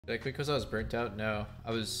Did I quit because I was burnt out? No,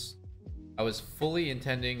 I was fully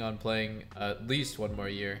intending on playing at least one more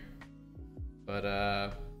year, but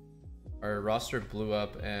our roster blew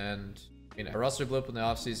up, and our roster blew up in the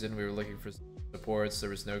off season. We were looking for supports. There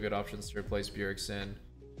was no good options to replace Bjergsen.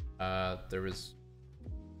 There was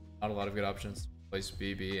not a lot of good options to replace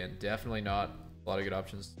BB, and definitely not a lot of good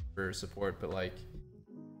options for support. But like,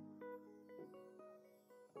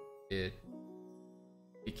 it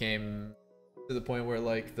became to the point where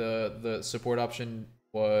like the support option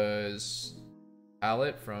was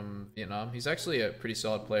Pallet from Vietnam. He's actually a pretty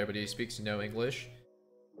solid player, but he speaks no English.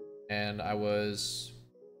 And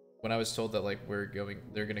when I was told that like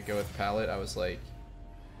they're gonna go with Pallet, I was like,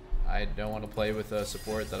 I don't want to play with a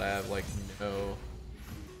support that I have like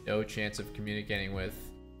no chance of communicating with.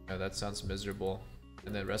 That sounds miserable.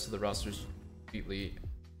 And the rest of the roster's completely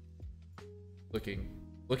looking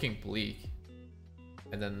bleak.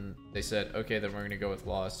 And then they said, okay, then we're gonna go with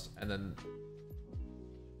Lost. And then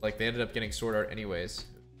like they ended up getting Sword Art anyways.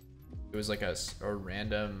 It was like a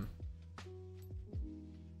random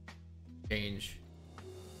change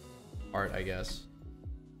art, I guess.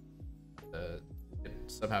 It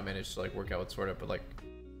somehow managed to like work out with Sword Art, but like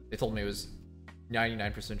they told me it was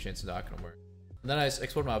 99% chance of not gonna work. And then I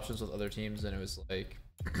explored my options with other teams, and it was like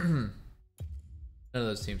none of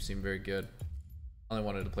those teams seemed very good. I only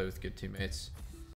wanted to play with good teammates.